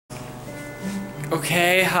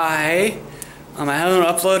Okay, hi. I haven't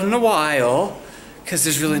uploaded in a while because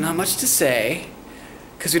there's really not much to say.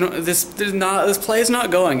 Because we don't. This play is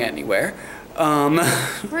not going anywhere.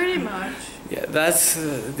 Pretty much. Yeah, that's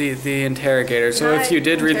the interrogator. So if you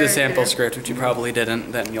did read the sample script, which you probably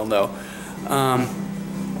didn't, then you'll know.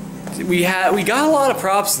 We got a lot of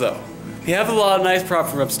props though. We have a lot of nice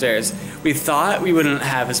props from upstairs. We thought we wouldn't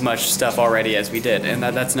have as much stuff already as we did, and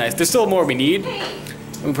that's nice. There's still more we need.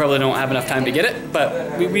 We probably don't have enough time to get it,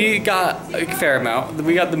 but we got a fair amount.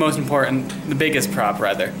 We got the most important, the biggest prop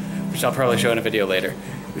rather, which I'll probably show in a video later,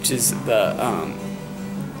 which is the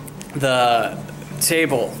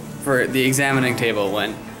table for the examining table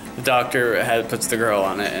when the doctor puts the girl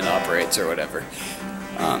on it and operates or whatever.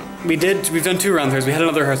 We've done 2 run-throughs. We had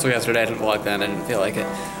another rehearsal yesterday. I didn't vlog that. I didn't feel like it.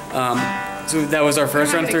 So that was our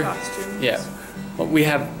first run-through. Yeah. Well, we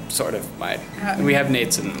have sort of mine. We have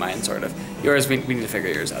Nate's and mine, sort of. Yours, we need to figure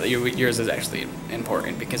yours out. Yours is actually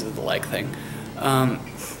important because of the leg thing.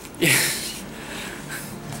 Yeah.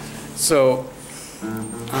 So,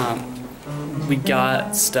 we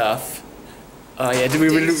got stuff. Yeah,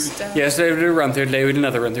 yesterday we did a run-through. Today we did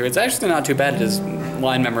another run-through. It's actually not too bad. Just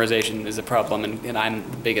line memorization is a problem, and I'm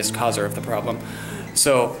the biggest causer of the problem.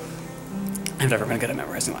 So, I've never been good at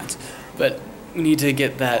memorizing lines. But we need to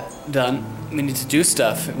get that done. We need to do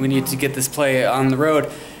stuff. We need to get this play on the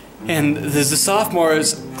road. And the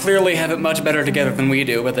sophomores clearly have it much better together than we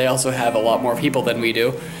do, but they also have a lot more people than we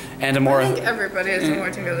do. And a more... I think everybody has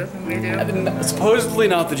more together than we do. Supposedly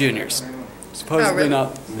not the juniors. Supposedly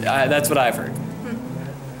not. That's what I've heard.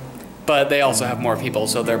 But they also have more people,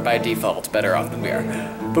 so they're by default better off than we are.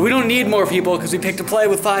 But we don't need more people because we picked a play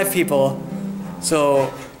with 5 people.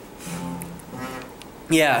 So...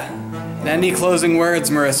 yeah. Any closing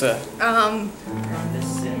words, Marissa?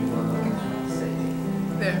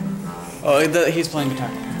 There. Oh, he's playing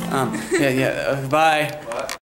guitar. Bye.